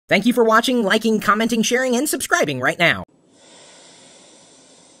Thank you for watching, liking, commenting, sharing, and subscribing right now.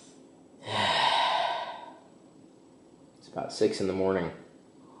 It's about 6 in the morning.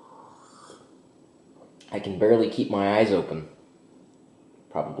 I can barely keep my eyes open.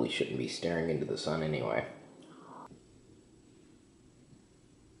 Probably shouldn't be staring into the sun anyway.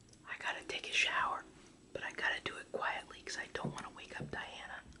 I gotta take a shower, but I gotta do it quietly because I don't want to wake up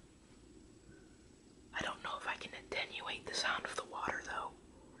Diana. I don't know if I can attenuate the sound of the water, though.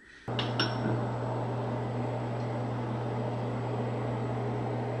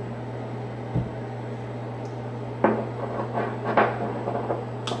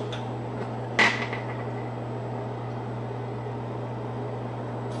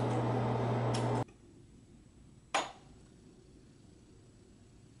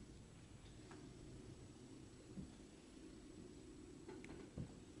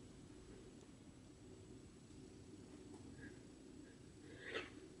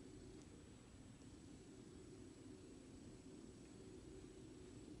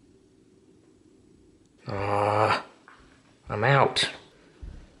 I'm out.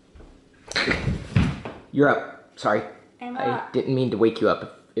 You're up. Sorry. I didn't mean to wake you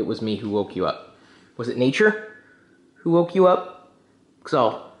up. It was me who woke you up. Was it nature who woke you up?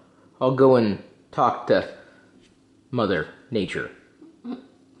 Because I'll go and talk to Mother Nature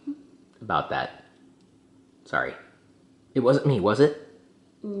about that. Sorry. It wasn't me, was it?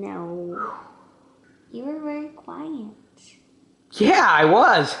 No. You were very quiet. Yeah, I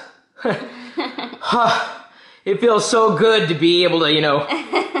was. It feels so good to be able to, you know,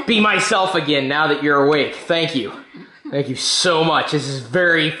 be myself again now that you're awake. Thank you. Thank you so much. This is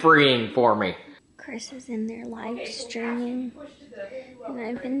very freeing for me. Chris is in there live streaming, and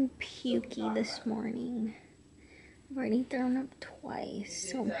I've been pukey this morning. I've already thrown up twice,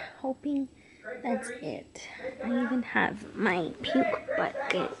 so I'm hoping that's it. I even have my puke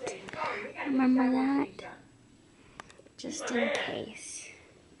bucket. Remember that? Just in case.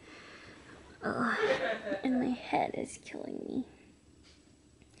 Ugh, and my head is killing me.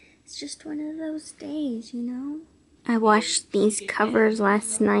 It's just one of those days, you know? I washed these covers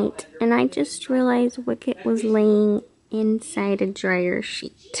last night, and I just realized Wicket was laying inside a dryer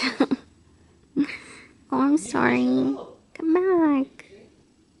sheet. Oh, I'm sorry. Come back.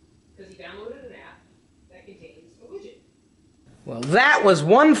 Well, that was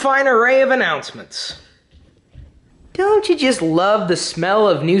one fine array of announcements. Don't you just love the smell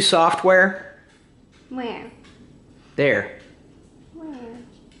of new software? Where? There. Where?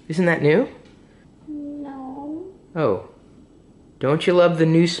 Isn't that new? No. Oh. Don't you love the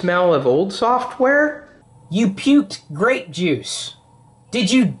new smell of old software? You puked grape juice. Did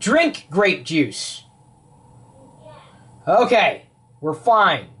you drink grape juice? Okay, we're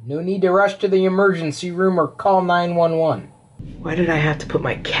fine. No need to rush to the emergency room or call 911. Why did I have to put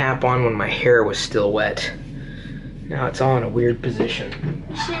my cap on when my hair was still wet? Now it's all in a weird position.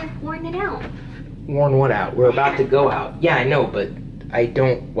 You should have worn it out. Worn what out? We're about to go out. Yeah, I know, but I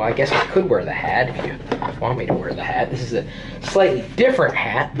don't... Well, I guess I could wear the hat if you want me to wear the hat. This is a slightly different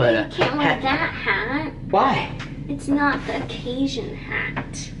hat, but... You can't wear that hat. Why? It's not the occasion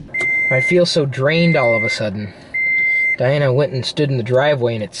hat. I feel so drained all of a sudden. Diana went and stood in the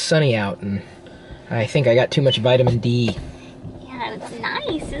driveway and it's sunny out, and I think I got too much vitamin D. Yeah, it's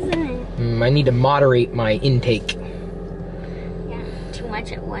nice, isn't it? I need to moderate my intake. Yeah, too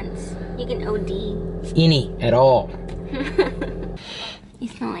much at once. You can OD. Any at all. You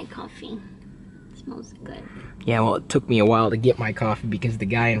smell like coffee. It smells good. Yeah, well, it took me a while to get my coffee because the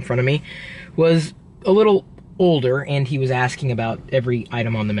guy in front of me was a little older and he was asking about every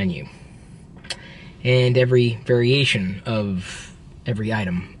item on the menu. And every variation of every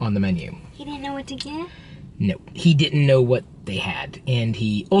item on the menu. He didn't know what to get? No, he didn't know what they had. And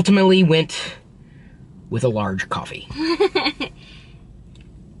he ultimately went with a large coffee.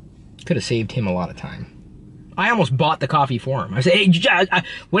 Could have saved him a lot of time. I almost bought the coffee for him. I said, hey,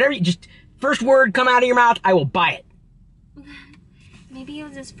 whatever, just first word come out of your mouth, I will buy it. Maybe it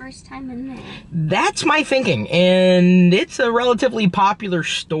was his first time in there. That's my thinking, and it's a relatively popular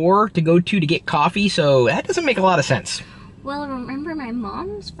store to go to get coffee, so that doesn't make a lot of sense. Well, remember my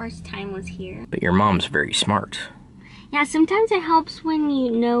mom's first time was here. But your mom's very smart. Yeah, sometimes it helps when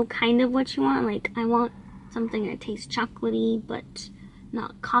you know kind of what you want. Like, I want something that tastes chocolatey, but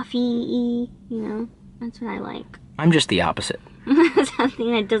not coffee-y, you know? That's what I like. I'm just the opposite.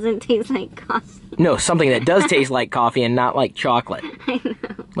 Something that doesn't taste like coffee. No, something that does taste like coffee and not like chocolate. I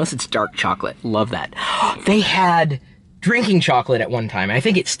know. Unless it's dark chocolate. Love that. They had drinking chocolate at one time. I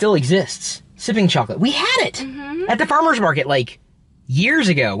think it still exists. Sipping chocolate. We had it at the farmer's market like years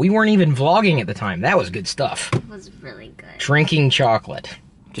ago. We weren't even vlogging at the time. That was good stuff. It was really good. Drinking chocolate.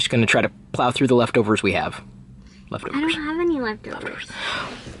 Just gonna try to plow through the leftovers we have. Leftovers. I don't have any leftovers.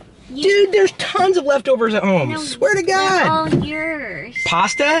 Dude, there's tons of leftovers at home. Swear to God. They're all yours.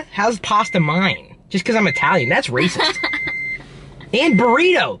 Pasta? How's pasta mine? Just because I'm Italian, that's racist. And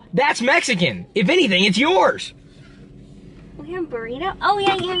burrito, that's Mexican. If anything, it's yours. We have burrito? Oh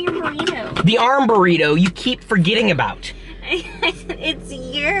yeah, you have your burrito. The arm burrito you keep forgetting about. It's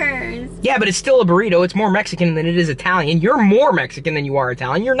yours. Yeah, but it's still a burrito. It's more Mexican than it is Italian. You're more Mexican than you are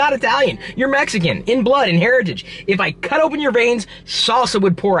Italian. You're not Italian. You're Mexican. In blood, in heritage. If I cut open your veins, salsa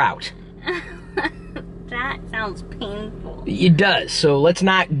would pour out. That sounds painful. It does, so let's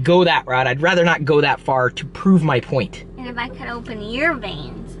not go that route. I'd rather not go that far to prove my point. And if I cut open your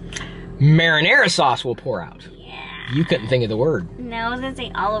veins? Marinara sauce will pour out. Yeah. You couldn't think of the word. No, I was gonna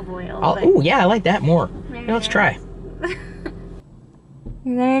say olive oil. Oh, yeah, I like that more. Yeah, let's try.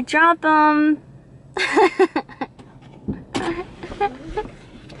 You're gonna drop them.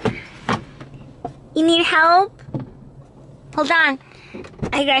 You need help? Hold on.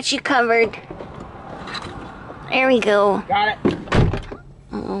 I got you covered. There we go. Got it.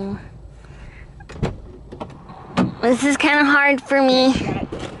 Uh-oh. This is kind of hard for me.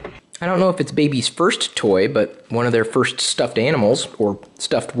 I don't know if it's baby's first toy, but one of their first stuffed animals, or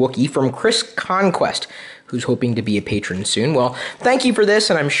stuffed Wookiee, from Chris Conquest, who's hoping to be a patron soon. Well, thank you for this,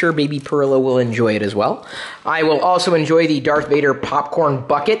 and I'm sure baby Pirillo will enjoy it as well. I will also enjoy the Darth Vader popcorn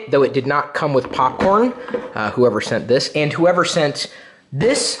bucket, though it did not come with popcorn, whoever sent this, and whoever sent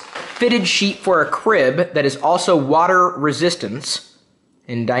this fitted sheet for a crib that is also water resistance.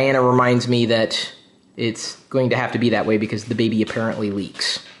 And Diana reminds me that it's going to have to be that way because the baby apparently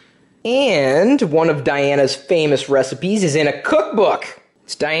leaks. And one of Diana's famous recipes is in a cookbook.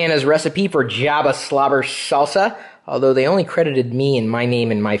 It's Diana's recipe for Jabba slobber salsa, although they only credited me and my name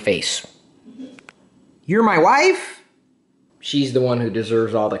and my face. You're my wife? She's the one who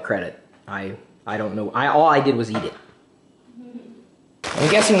deserves all the credit. I don't know. All I did was eat it. I'm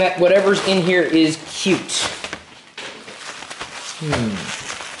guessing that whatever's in here is cute.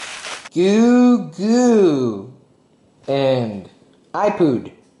 Goo goo. And I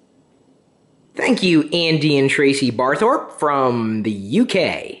pooed. Thank you, Andy and Tracy Barthorpe from the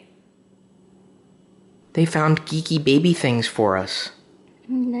UK. They found geeky baby things for us.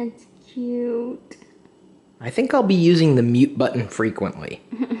 That's cute. I think I'll be using the mute button frequently.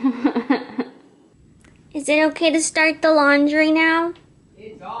 Is it okay to start the laundry now?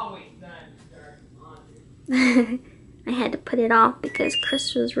 It's always time to start the laundry. I had to put it off because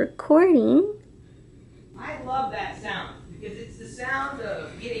Chris was recording. I love that sound because it's the sound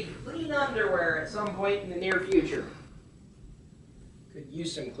of getting clean underwear at some point in the near future. Could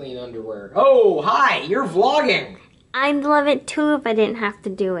use some clean underwear. Oh, hi, you're vlogging. I'd love it too if I didn't have to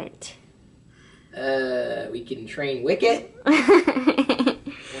do it. We can train Wicket.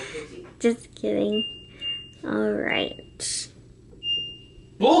 Just kidding. Alright.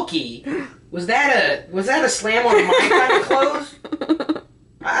 Bulky? Was that a slam on my kind of clothes?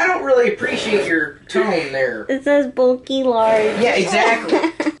 I don't really appreciate your tone there. It says bulky large. Yeah,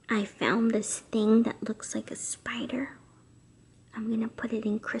 exactly. I found this thing that looks like a spider. I'm gonna put it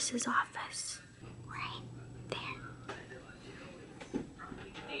in Chris's office. Right there.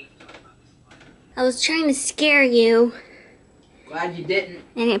 I was trying to scare you. Glad you didn't.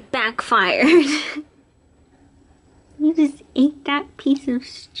 And it backfired. You just ate that piece of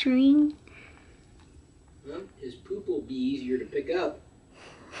string. Well, his poop will be easier to pick up.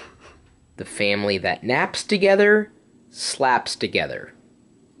 The family that naps together, slaps together.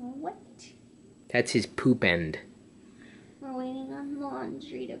 What? That's his poop end. We're waiting on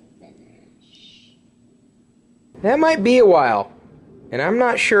laundry to finish. That might be a while. And I'm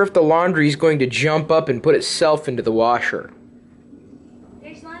not sure if the laundry's going to jump up and put itself into the washer.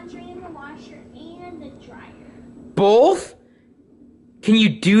 There's laundry in the washer and the dryer. Both? Can you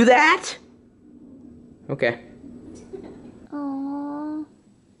do that? Okay. Aww.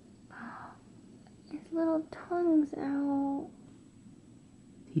 His little tongue's out.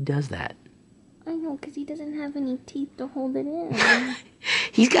 He does that. I know, because he doesn't have any teeth to hold it in.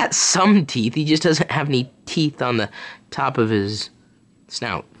 He's got some teeth. He just doesn't have any teeth on the top of his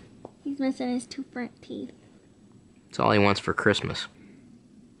snout. He's missing his 2 front teeth. That's all he wants for Christmas.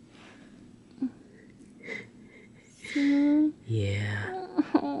 See? Yeah.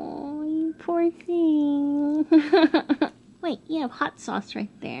 Oh, you poor thing. Wait, you have hot sauce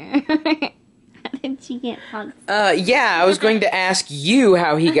right there. How did you get hot sauce? Yeah, I was going to ask you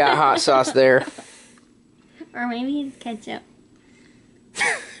how he got hot sauce there. Or maybe it's ketchup.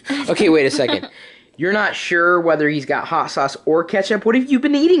 Okay, wait a second. You're not sure whether he's got hot sauce or ketchup? What have you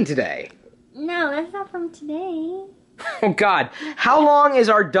been eating today? No, that's not from today. Oh God, how long has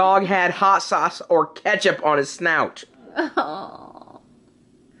our dog had hot sauce or ketchup on his snout? Oh,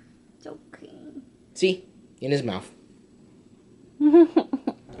 it's okay. See? In his mouth.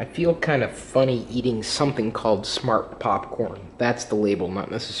 I feel kind of funny eating something called smart popcorn. That's the label,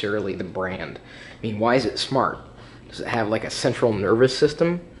 not necessarily the brand. I mean, why is it smart? Does it have like a central nervous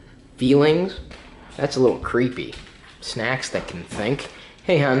system? Feelings? That's a little creepy. Snacks that can think.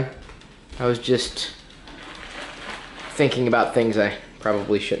 Hey, hon. I was just thinking about things I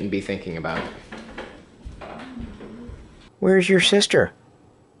probably shouldn't be thinking about. Where's your sister?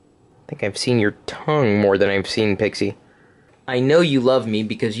 I think I've seen your tongue more than I've seen Pixie. I know you love me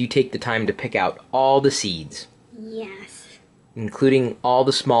because you take the time to pick out all the seeds. Yes. Including all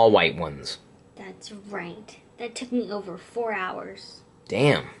the small white ones. That's right. That took me over 4 hours.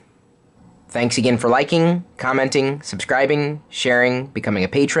 Damn. Thanks again for liking, commenting, subscribing, sharing, becoming a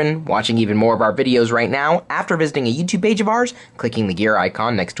patron, watching even more of our videos right now, after visiting a YouTube page of ours, clicking the gear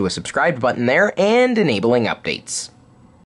icon next to a subscribe button there, and enabling updates.